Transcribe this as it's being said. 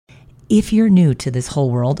if you're new to this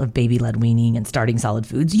whole world of baby-led weaning and starting solid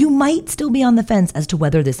foods, you might still be on the fence as to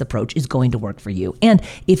whether this approach is going to work for you. And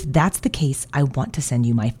if that's the case, I want to send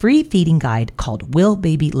you my free feeding guide called Will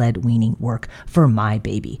Baby-Led Weaning Work for My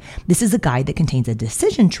Baby? This is a guide that contains a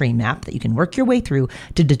decision tree map that you can work your way through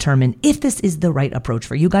to determine if this is the right approach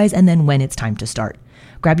for you guys and then when it's time to start.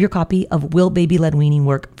 Grab your copy of Will Baby-Led Weaning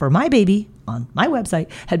Work for My Baby on my website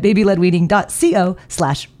at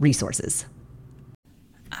babyledweaning.co/resources.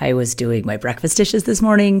 I was doing my breakfast dishes this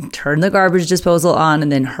morning, turned the garbage disposal on, and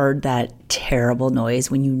then heard that terrible noise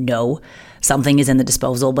when you know something is in the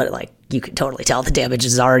disposal, but like you could totally tell the damage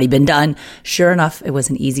has already been done. Sure enough, it was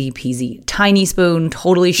an easy peasy tiny spoon,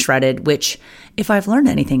 totally shredded, which if I've learned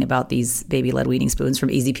anything about these baby-led weaning spoons from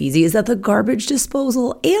Easy Peasy is that the garbage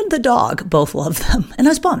disposal and the dog both love them. And I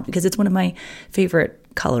was bummed because it's one of my favorite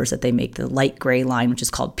colors that they make, the light gray line, which is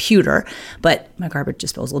called pewter. But my garbage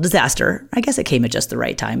disposal disaster, I guess it came at just the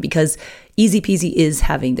right time because Easy Peasy is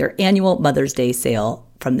having their annual Mother's Day sale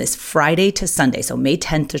from this Friday to Sunday, so May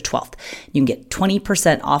 10th to 12th. You can get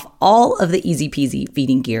 20% off all of the Easy Peasy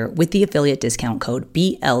feeding gear with the affiliate discount code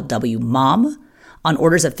BLWMOM on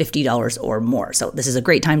orders of $50 or more. So this is a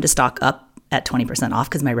great time to stock up at 20% off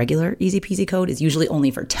because my regular Easy Peasy code is usually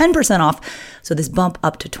only for 10% off. So this bump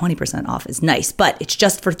up to 20% off is nice, but it's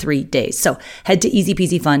just for 3 days. So head to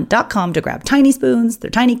easypeasyfun.com to grab tiny spoons,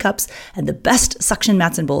 their tiny cups, and the best suction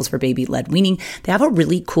mats and bowls for baby-led weaning. They have a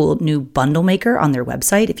really cool new bundle maker on their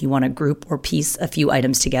website if you want to group or piece a few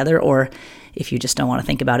items together, or if you just don't want to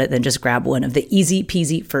think about it, then just grab one of the Easy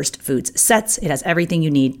Peasy First Foods sets. It has everything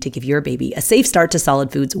you need to give your baby a safe start to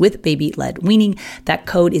solid foods with baby-led weaning. That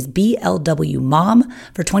code is BLWMOM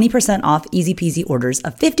for 20% off Easy Peasy orders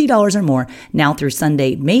of $50 or more now through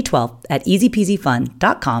Sunday, May 12th at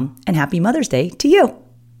easypeasyfun.com. And happy Mother's Day to you.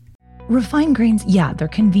 Refined grains, yeah, they're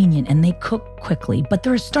convenient and they cook quickly, but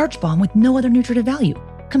they're a starch bomb with no other nutritive value.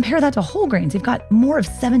 Compare that to whole grains. They've got more of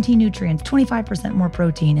 17 nutrients, 25% more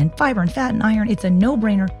protein and fiber and fat and iron. It's a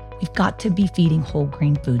no-brainer. We've got to be feeding whole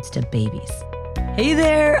grain foods to babies. Hey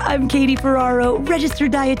there, I'm Katie Ferraro,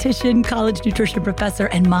 registered dietitian, college nutrition professor,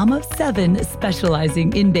 and mom of 7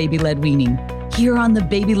 specializing in baby-led weaning. Here on the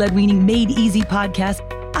Baby-Led Weaning Made Easy podcast,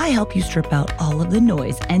 I help you strip out all of the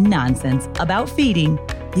noise and nonsense about feeding,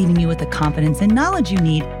 leaving you with the confidence and knowledge you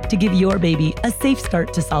need to give your baby a safe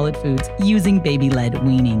start to solid foods using baby-led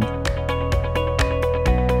weaning.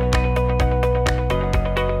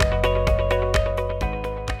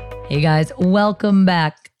 Hey guys, welcome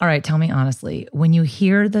back. All right, tell me honestly, when you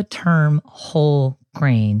hear the term whole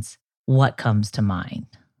grains, what comes to mind?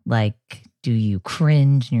 Like, do you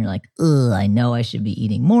cringe and you're like, ugh, I know I should be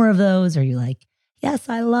eating more of those? Or are you like, yes,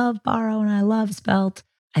 I love farro and I love spelt?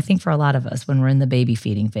 I think for a lot of us, when we're in the baby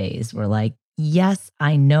feeding phase, we're like, yes,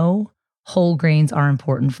 I know whole grains are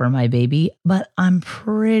important for my baby, but I'm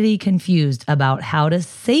pretty confused about how to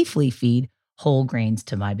safely feed whole grains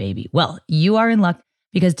to my baby. Well, you are in luck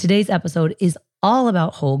because today's episode is all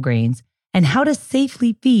about whole grains and how to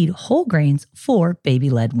safely feed whole grains for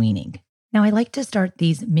baby-led weaning. Now, I like to start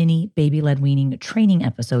these mini baby-led weaning training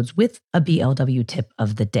episodes with a BLW tip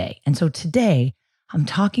of the day. And so today, I'm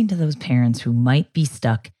talking to those parents who might be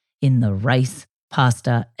stuck in the rice,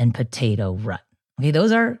 pasta, and potato rut. Okay,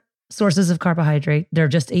 those are sources of carbohydrate. They're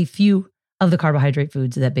just a few of the carbohydrate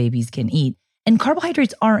foods that babies can eat. And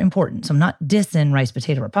carbohydrates are important. So I'm not dissing rice,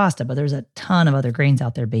 potato, or pasta, but there's a ton of other grains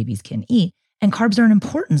out there babies can eat. And carbs are an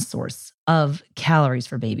important source of calories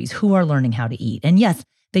for babies who are learning how to eat. And yes,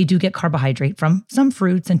 they do get carbohydrate from some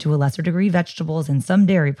fruits and to a lesser degree vegetables and some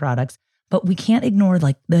dairy products. But we can't ignore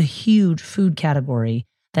like the huge food category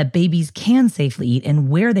that babies can safely eat and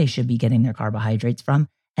where they should be getting their carbohydrates from.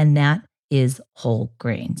 And that is whole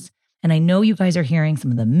grains. And I know you guys are hearing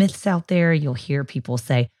some of the myths out there. You'll hear people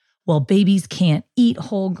say, well, babies can't eat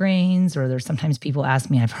whole grains. Or there's sometimes people ask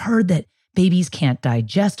me, I've heard that babies can't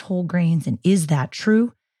digest whole grains. And is that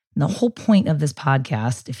true? And the whole point of this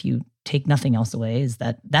podcast, if you take nothing else away, is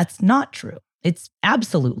that that's not true. It's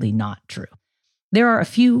absolutely not true. There are a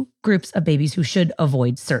few groups of babies who should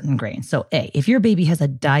avoid certain grains. So A, if your baby has a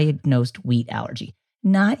diagnosed wheat allergy,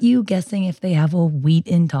 not you guessing if they have a wheat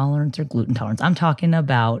intolerance or gluten intolerance. I'm talking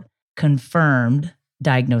about confirmed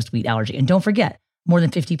diagnosed wheat allergy. And don't forget, more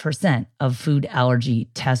than 50% of food allergy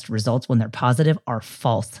test results when they're positive are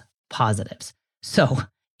false positives. So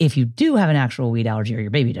if you do have an actual wheat allergy, or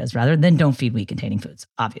your baby does rather, then don't feed wheat-containing foods,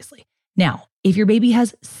 obviously. Now, if your baby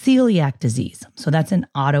has celiac disease, so that's an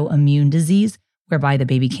autoimmune disease, whereby the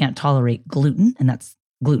baby can't tolerate gluten, and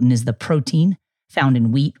gluten is the protein found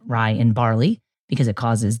in wheat, rye, and barley, because it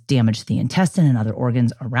causes damage to the intestine and other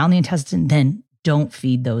organs around the intestine, then don't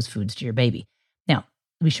feed those foods to your baby. Now,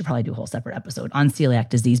 we should probably do a whole separate episode on celiac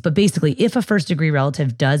disease. But basically, if a first degree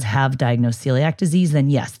relative does have diagnosed celiac disease, then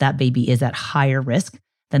yes, that baby is at higher risk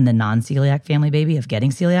than the non-celiac family baby of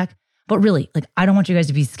getting celiac. But really, I don't want you guys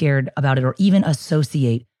to be scared about it or even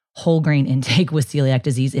associate whole grain intake with celiac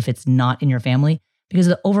disease if it's not in your family, because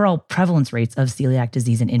the overall prevalence rates of celiac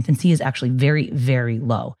disease in infancy is actually very, very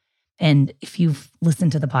low. And if you've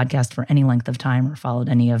listened to the podcast for any length of time or followed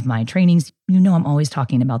any of my trainings, you know I'm always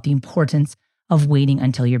talking about the importance of waiting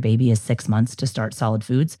until your baby is 6 months to start solid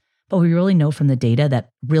foods. But we really know from the data that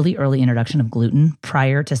really early introduction of gluten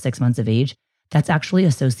prior to 6 months of age, that's actually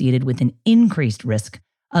associated with an increased risk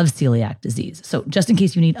of celiac disease. So just in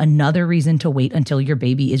case you need another reason to wait until your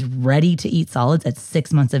baby is ready to eat solids at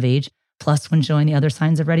 6 months of age, plus when showing the other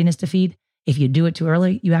signs of readiness to feed, if you do it too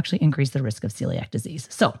early, you actually increase the risk of celiac disease.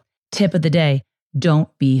 So tip of the day, don't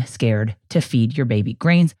be scared to feed your baby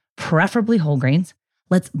grains, preferably whole grains.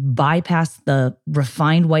 Let's bypass the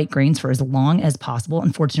refined white grains for as long as possible.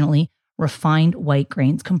 Unfortunately, refined white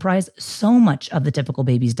grains comprise so much of the typical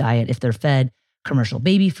baby's diet if they're fed commercial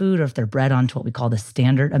baby food or if they're bred onto what we call the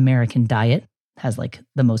standard American diet. Has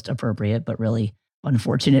the most appropriate but really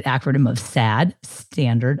unfortunate acronym of SAD,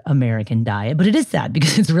 Standard American Diet. But it is sad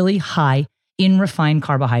because it's really high in refined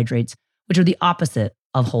carbohydrates, which are the opposite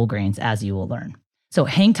of whole grains, as you will learn. So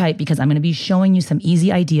hang tight because I'm going to be showing you some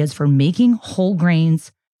easy ideas for making whole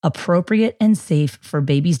grains appropriate and safe for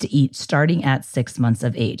babies to eat starting at 6 months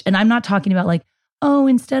of age. And I'm not talking about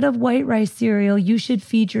instead of white rice cereal, you should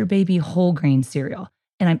feed your baby whole grain cereal.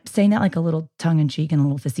 And I'm saying that a little tongue-in-cheek and a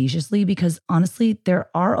little facetiously because honestly, there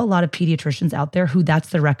are a lot of pediatricians out there who that's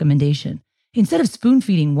the recommendation. Instead of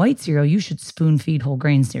spoon-feeding white cereal, you should spoon-feed whole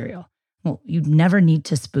grain cereal. Well, you'd never need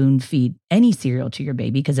to spoon-feed any cereal to your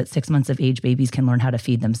baby because at 6 months of age, babies can learn how to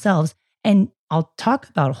feed themselves. And I'll talk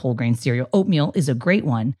about whole grain cereal. Oatmeal is a great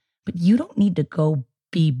one, but you don't need to go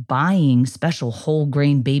be buying special whole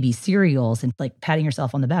grain baby cereals and patting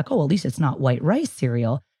yourself on the back. Oh, at least it's not white rice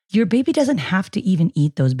cereal. Your baby doesn't have to even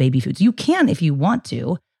eat those baby foods. You can if you want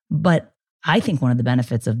to, but I think one of the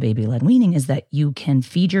benefits of baby-led weaning is that you can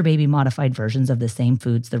feed your baby modified versions of the same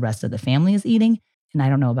foods the rest of the family is eating. And I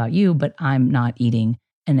don't know about you, but I'm not eating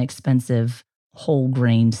an expensive whole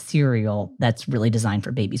grain cereal that's really designed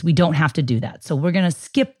for babies. We don't have to do that. So we're going to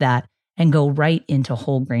skip that and go right into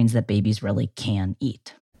whole grains that babies really can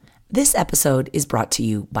eat. This episode is brought to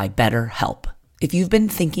you by BetterHelp. If you've been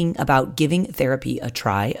thinking about giving therapy a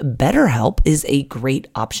try, BetterHelp is a great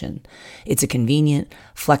option. It's a convenient,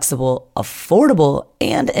 flexible, affordable,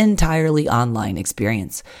 and entirely online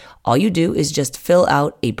experience. All you do is just fill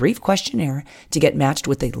out a brief questionnaire to get matched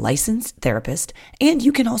with a licensed therapist, and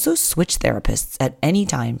you can also switch therapists at any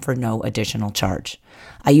time for no additional charge.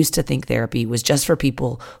 I used to think therapy was just for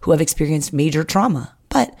people who have experienced major trauma,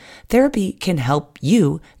 but therapy can help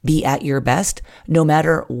you be at your best no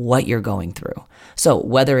matter what you're going through. So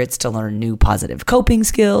whether it's to learn new positive coping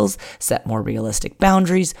skills, set more realistic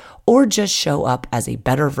boundaries, or just show up as a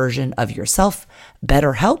better version of yourself,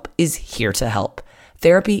 BetterHelp is here to help.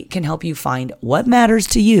 Therapy can help you find what matters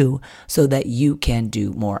to you so that you can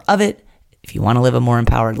do more of it. If you want to live a more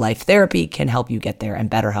empowered life, therapy can help you get there, and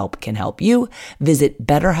BetterHelp can help you. Visit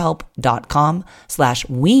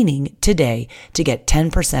betterhelp.com/weaning today to get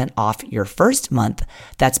 10% off your first month.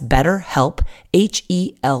 That's BetterHelp,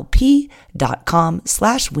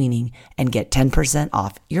 HELP.com/weaning, and get 10%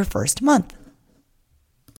 off your first month.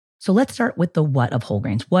 So let's start with the what of whole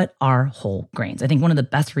grains. What are whole grains? I think one of the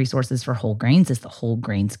best resources for whole grains is the Whole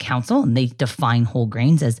Grains Council, and they define whole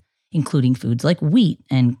grains as including foods like wheat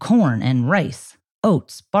and corn and rice,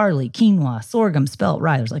 oats, barley, quinoa, sorghum, spelt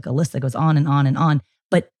rye. There's a list that goes on and on and on,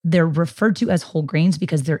 but they're referred to as whole grains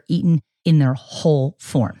because they're eaten in their whole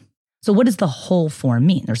form. So what does the whole form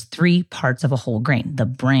mean? There's 3 parts of a whole grain: the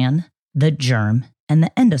bran, the germ, and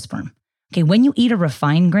the endosperm. Okay, when you eat a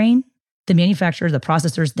refined grain, the manufacturers, the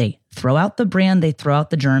processors, they throw out the bran, they throw out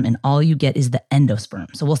the germ, and all you get is the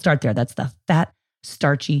endosperm. So we'll start there. That's the fat,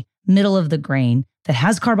 starchy middle of the grain that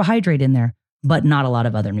has carbohydrate in there, but not a lot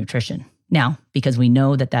of other nutrition. Now, because we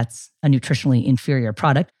know that that's a nutritionally inferior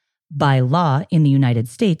product, by law in the United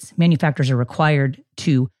States, manufacturers are required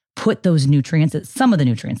to put those nutrients, some of the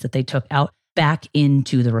nutrients that they took out, back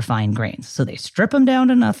into the refined grains. So they strip them down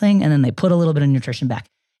to nothing, and then they put a little bit of nutrition back.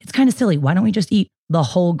 It's kind of silly. Why don't we just eat the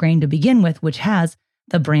whole grain to begin with, which has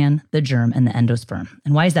the bran, the germ, and the endosperm?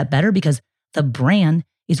 And why is that better? Because the bran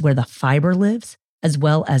is where the fiber lives, as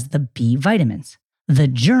well as the B vitamins. The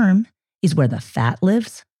germ is where the fat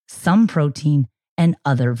lives, some protein, and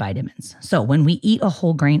other vitamins. So when we eat a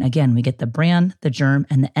whole grain, again, we get the bran, the germ,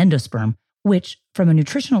 and the endosperm, which from a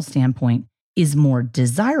nutritional standpoint is more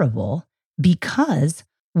desirable because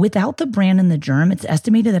Without the bran and the germ, it's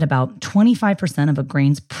estimated that about 25% of a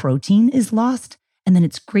grain's protein is lost, and then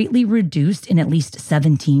it's greatly reduced in at least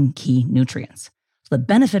 17 key nutrients. So the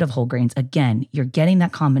benefit of whole grains, again, you're getting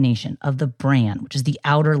that combination of the bran, which is the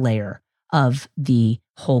outer layer of the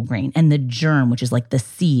whole grain, and the germ, which is like the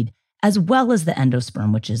seed, as well as the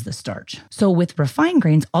endosperm, which is the starch. So with refined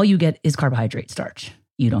grains, all you get is carbohydrate starch.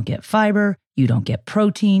 You don't get fiber, you don't get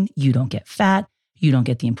protein, you don't get fat, you don't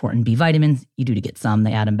get the important B vitamins. You do to get some,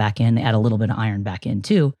 they add them back in, they add a little bit of iron back in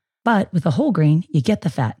too. But with a whole grain, you get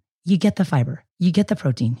the fat, you get the fiber, you get the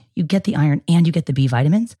protein, you get the iron, and you get the B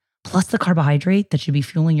vitamins, plus the carbohydrate that should be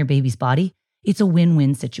fueling your baby's body. It's a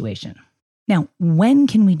win-win situation. Now, when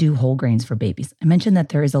can we do whole grains for babies? I mentioned that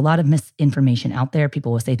there is a lot of misinformation out there.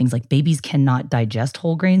 People will say things like babies cannot digest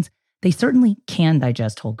whole grains. They certainly can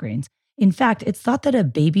digest whole grains. In fact, it's thought that a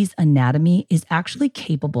baby's anatomy is actually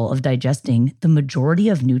capable of digesting the majority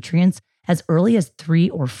of nutrients as early as 3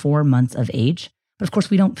 or 4 months of age. But of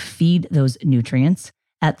course, we don't feed those nutrients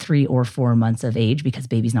at 3 or 4 months of age because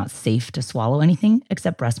baby's not safe to swallow anything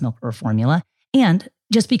except breast milk or formula. And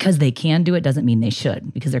just because they can do it doesn't mean they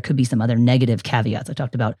should, because there could be some other negative caveats. I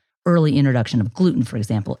talked about early introduction of gluten, for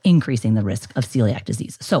example, increasing the risk of celiac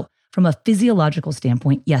disease. So from a physiological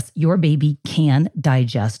standpoint, yes, your baby can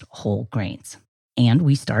digest whole grains. And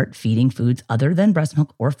we start feeding foods other than breast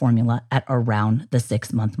milk or formula at around the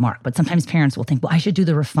 6-month mark. But sometimes parents will think, well, I should do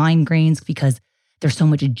the refined grains because they're so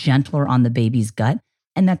much gentler on the baby's gut.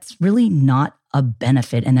 And that's really not a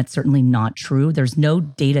benefit. And that's certainly not true. There's no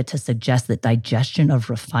data to suggest that digestion of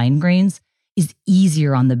refined grains is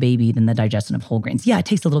easier on the baby than the digestion of whole grains. Yeah, it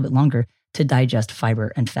takes a little bit longer to digest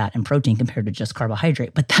fiber and fat and protein compared to just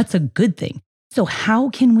carbohydrate, but that's a good thing. So how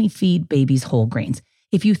can we feed babies whole grains?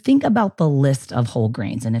 If you think about the list of whole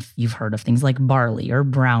grains, and if you've heard of things like barley or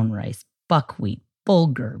brown rice, buckwheat,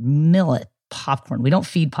 bulgur, millet, popcorn, we don't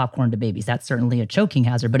feed popcorn to babies. That's certainly a choking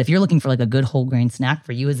hazard. But if you're looking for like a good whole grain snack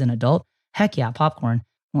for you as an adult, heck yeah, popcorn,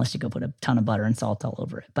 unless you go put a ton of butter and salt all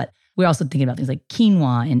over it. But we're also thinking about things like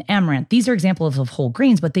quinoa and amaranth. These are examples of whole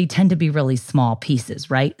grains, but they tend to be really small pieces,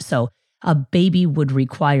 right? So a baby would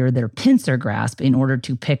require their pincer grasp in order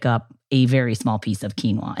to pick up a very small piece of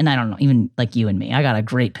quinoa. And I don't know, even like you and me, I got a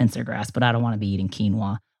great pincer grasp, but I don't want to be eating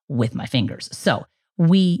quinoa with my fingers. So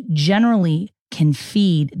we generally can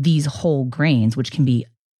feed these whole grains, which can be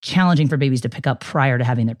challenging for babies to pick up prior to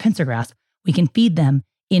having their pincer grasp. We can feed them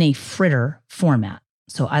in a fritter format.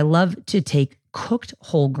 So I love to take cooked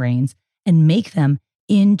whole grains and make them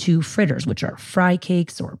into fritters, which are fry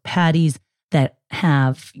cakes or patties that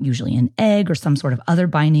have usually an egg or some sort of other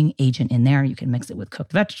binding agent in there. You can mix it with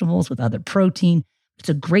cooked vegetables, with other protein. It's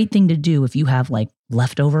a great thing to do if you have like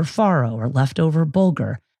leftover farro or leftover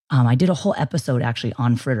bulgur. I did a whole episode actually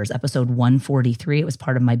on fritters, episode 143. It was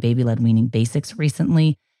part of my baby-led weaning basics recently.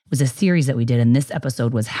 It was a series that we did, and this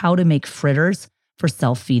episode was how to make fritters for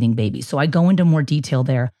self-feeding babies. So I go into more detail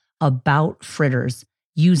there about fritters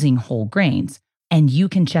using whole grains. And you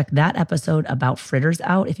can check that episode about fritters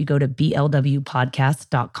out if you go to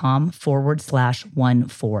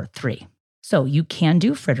blwpodcast.com/143. So you can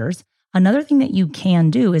do fritters. Another thing that you can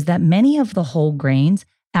do is that many of the whole grains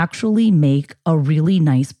actually make a really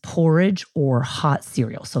nice porridge or hot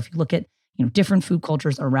cereal. So if you look at different food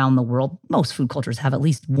cultures around the world, most food cultures have at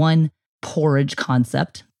least one porridge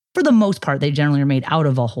concept. For the most part, they generally are made out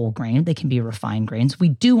of a whole grain. They can be refined grains. We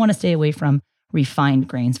do want to stay away from refined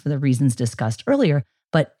grains for the reasons discussed earlier.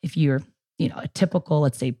 But if you're, a typical,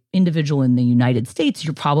 let's say, individual in the United States,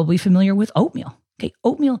 you're probably familiar with oatmeal. Okay,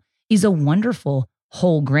 oatmeal is a wonderful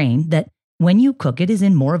whole grain that when you cook it is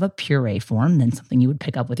in more of a puree form than something you would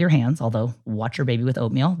pick up with your hands. Although watch your baby with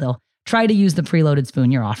oatmeal. They'll try to use the preloaded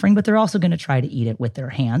spoon you're offering, but they're also going to try to eat it with their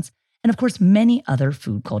hands. And of course, many other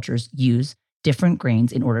food cultures use different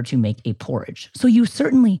grains in order to make a porridge. So you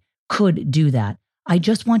certainly could do that. I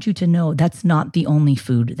just want you to know that's not the only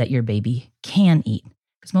food that your baby can eat.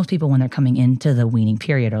 Because most people, when they're coming into the weaning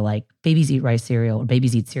period, are like, babies eat rice cereal or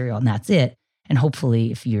babies eat cereal, and that's it. And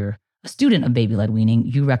hopefully, if you're a student of baby-led weaning,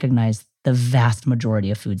 you recognize the vast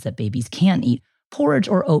majority of foods that babies can eat, porridge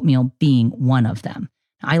or oatmeal being one of them.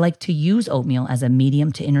 I like to use oatmeal as a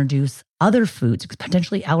medium to introduce other foods,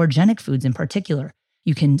 potentially allergenic foods in particular.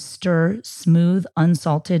 You can stir smooth,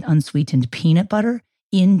 unsalted, unsweetened peanut butter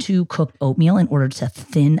into cooked oatmeal in order to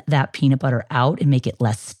thin that peanut butter out and make it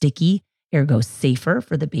less sticky, ergo safer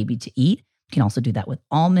for the baby to eat. You can also do that with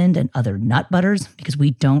almond and other nut butters because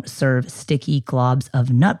we don't serve sticky globs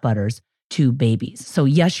of nut butters to babies. So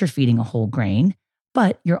yes, you're feeding a whole grain,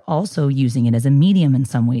 but you're also using it as a medium in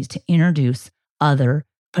some ways to introduce other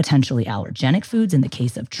potentially allergenic foods. In the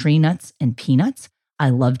case of tree nuts and peanuts, I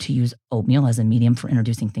love to use oatmeal as a medium for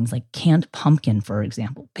introducing things like canned pumpkin, for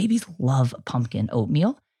example. Babies love pumpkin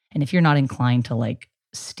oatmeal. And if you're not inclined to like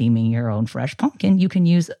steaming your own fresh pumpkin, you can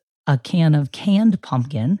use a can of canned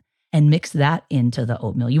pumpkin and mix that into the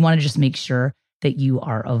oatmeal. You want to just make sure that you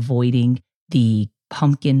are avoiding the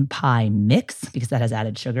pumpkin pie mix because that has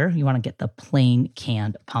added sugar. You want to get the plain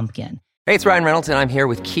canned pumpkin. Hey, it's Ryan Reynolds, and I'm here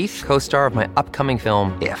with Keith, co-star of my upcoming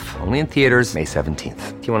film, If, only in theaters May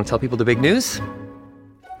 17th. Do you want to tell people the big news?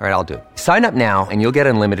 All right, I'll do it. Sign up now and you'll get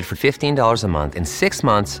unlimited for $15 a month and 6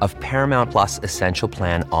 months of Paramount Plus Essential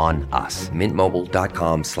Plan on us.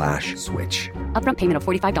 MintMobile.com/switch. Upfront payment of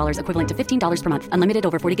 $45 equivalent to $15 per month. Unlimited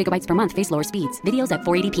over 40 gigabytes per month. Face lower speeds. Videos at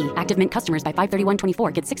 480p. Active Mint customers by 531.24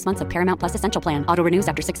 get 6 months of Paramount Plus Essential Plan. Auto renews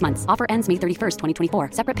after 6 months. Offer ends May 31st, 2024.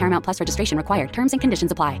 Separate Paramount Plus registration required. Terms and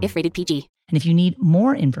conditions apply if rated PG. And if you need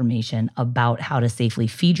more information about how to safely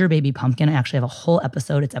feed your baby pumpkin, I actually have a whole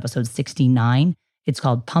episode. It's episode 69. It's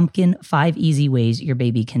called Pumpkin, 5 Easy Ways Your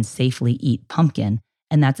Baby Can Safely Eat Pumpkin.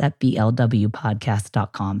 And that's at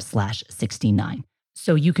blwpodcast.com/69.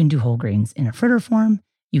 So you can do whole grains in a fritter form.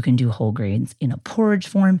 You can do whole grains in a porridge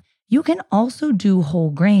form. You can also do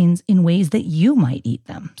whole grains in ways that you might eat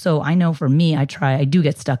them. So I know for me, I do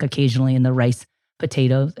get stuck occasionally in the rice,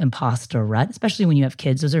 potatoes, and pasta rut, especially when you have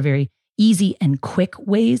kids. Those are very easy and quick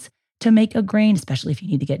ways to make a grain, especially if you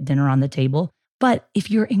need to get dinner on the table. But if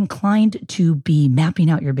you're inclined to be mapping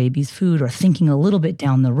out your baby's food or thinking a little bit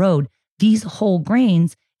down the road, these whole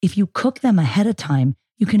grains, if you cook them ahead of time,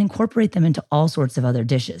 you can incorporate them into all sorts of other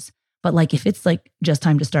dishes. But like if it's like just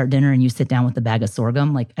time to start dinner and you sit down with a bag of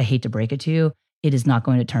sorghum, like I hate to break it to you, it is not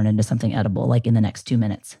going to turn into something edible like in the next 2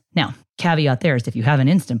 minutes. Now, caveat there is if you have an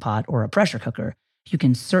Instant Pot or a pressure cooker, you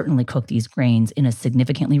can certainly cook these grains in a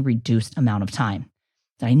significantly reduced amount of time.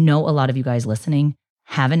 I know a lot of you guys listening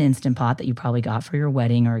have an Instant Pot that you probably got for your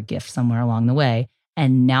wedding or a gift somewhere along the way.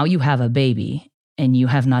 And now you have a baby and you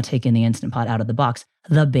have not taken the Instant Pot out of the box.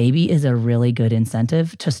 The baby is a really good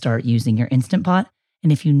incentive to start using your Instant Pot.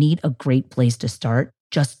 And if you need a great place to start,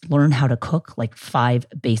 just learn how to cook like 5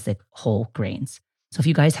 basic whole grains. So if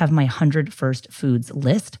you guys have my 100 First Foods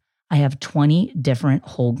list, I have 20 different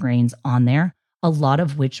whole grains on there, a lot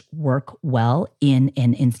of which work well in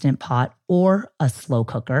an Instant Pot or a slow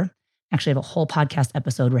cooker. Actually, I have a whole podcast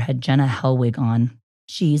episode where I had Jenna Hellwig on.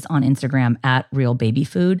 She's on Instagram at Real Baby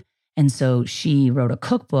Food. And so she wrote a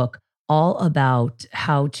cookbook all about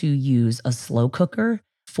how to use a slow cooker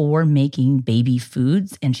for making baby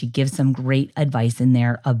foods. And she gives some great advice in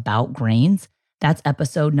there about grains. That's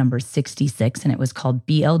episode number 66. And it was called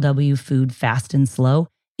BLW Food Fast and Slow,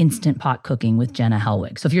 Instant Pot Cooking with Jenna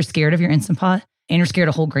Hellwig. So if you're scared of your Instant Pot and you're scared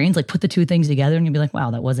of whole grains, like put the two things together and you'll be like,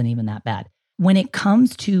 wow, that wasn't even that bad. When it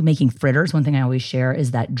comes to making fritters, one thing I always share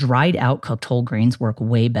is that dried out cooked whole grains work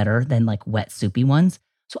way better than like wet soupy ones.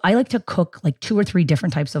 So I like to cook like 2 or 3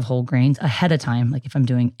 different types of whole grains ahead of time, like if I'm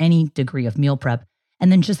doing any degree of meal prep,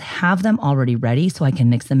 and then just have them already ready so I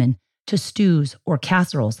can mix them in to stews or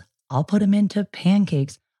casseroles. I'll put them into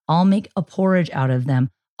pancakes. I'll make a porridge out of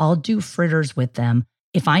them. I'll do fritters with them.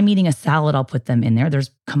 If I'm eating a salad, I'll put them in there.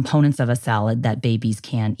 There's components of a salad that babies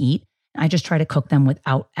can eat. I just try to cook them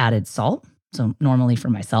without added salt. So normally for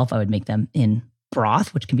myself, I would make them in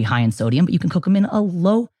broth, which can be high in sodium, but you can cook them in a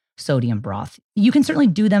low sodium broth. You can certainly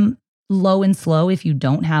do them low and slow if you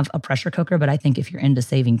don't have a pressure cooker, but I think if you're into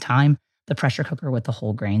saving time, the pressure cooker with the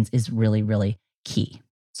whole grains is really, really key.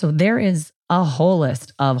 So there is a whole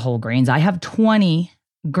list of whole grains. I have 20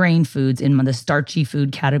 grain foods in the starchy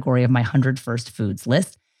food category of my 100 First Foods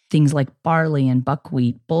list. Things like barley and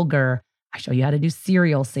buckwheat, bulgur. I show you how to do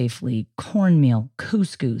cereal safely, cornmeal,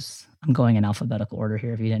 couscous. I'm going in alphabetical order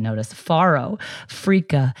here if you didn't notice. Farro,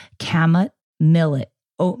 freekeh, kamut, millet,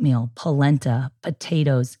 oatmeal, polenta,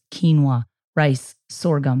 potatoes, quinoa, rice,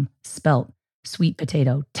 sorghum, spelt, sweet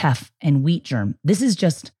potato, teff, and wheat germ. This is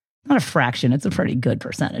just not a fraction. It's a pretty good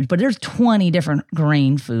percentage, but there's 20 different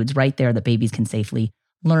grain foods right there that babies can safely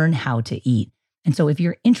learn how to eat. And so if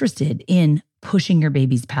you're interested in pushing your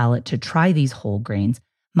baby's palate to try these whole grains,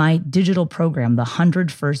 my digital program, the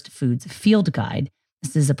 100 First Foods Field Guide,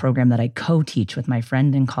 this is a program that I co-teach with my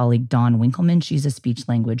friend and colleague, Dawn Winkleman. She's a speech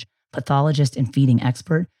language pathologist and feeding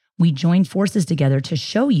expert. We join forces together to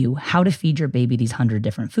show you how to feed your baby these 100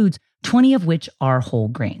 different foods, 20 of which are whole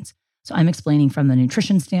grains. So I'm explaining from the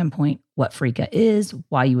nutrition standpoint what freekeh is,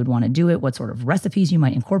 why you would want to do it, what sort of recipes you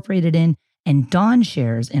might incorporate it in. And Dawn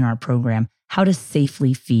shares in our program how to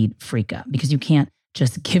safely feed freekeh, because you can't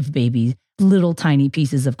just give babies little tiny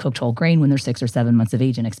pieces of cooked whole grain when they're 6 or 7 months of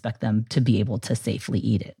age and expect them to be able to safely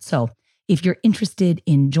eat it. So if you're interested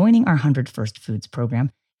in joining our 100 First Foods program,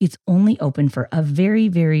 It's only open for a very,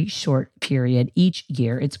 very short period each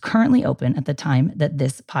year. It's currently open at the time that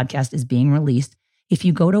this podcast is being released. If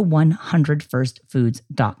you go to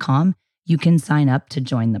 100firstfoods.com, you can sign up to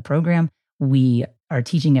join the program. We are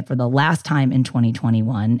teaching it for the last time in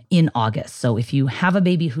 2021 in August. So if you have a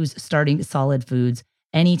baby who's starting Solid Foods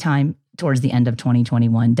anytime towards the end of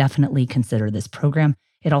 2021, definitely consider this program.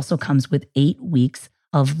 It also comes with 8 weeks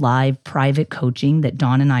of live private coaching that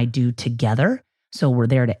Dawn and I do together. So we're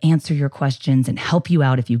there to answer your questions and help you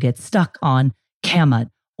out if you get stuck on kamut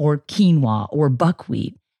or quinoa or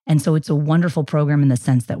buckwheat. And so it's a wonderful program in the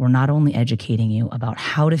sense that we're not only educating you about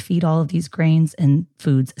how to feed all of these grains and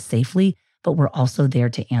foods safely, but we're also there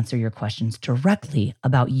to answer your questions directly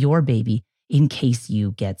about your baby in case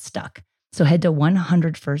you get stuck. So head to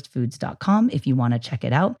 100firstfoods.com if you want to check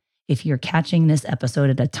it out. If you're catching this episode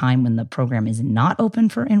at a time when the program is not open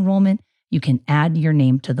for enrollment, you can add your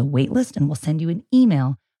name to the waitlist and we'll send you an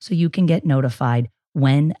email so you can get notified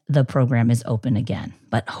when the program is open again.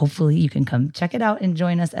 But hopefully you can come check it out and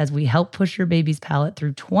join us as we help push your baby's palate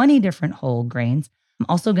through 20 different whole grains. I'm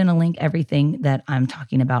also going to link everything that I'm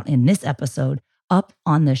talking about in this episode up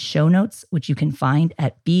on the show notes, which you can find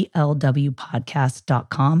at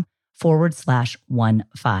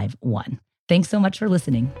blwpodcast.com/151. Thanks so much for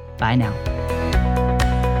listening. Bye now.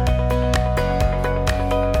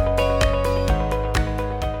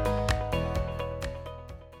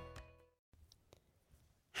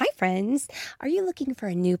 Hi, friends. Are you looking for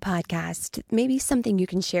a new podcast? Maybe something you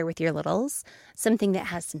can share with your littles? Something that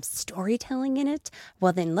has some storytelling in it?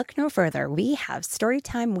 Well, then look no further. We have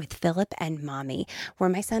Storytime with Philip and Mommy, where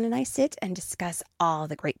my son and I sit and discuss all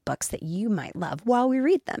the great books that you might love while we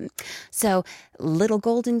read them. So, Little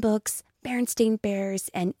Golden Books, Berenstain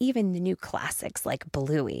Bears, and even the new classics like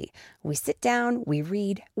Bluey. We sit down, we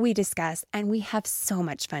read, we discuss, and we have so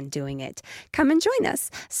much fun doing it. Come and join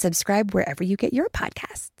us. Subscribe wherever you get your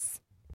podcasts.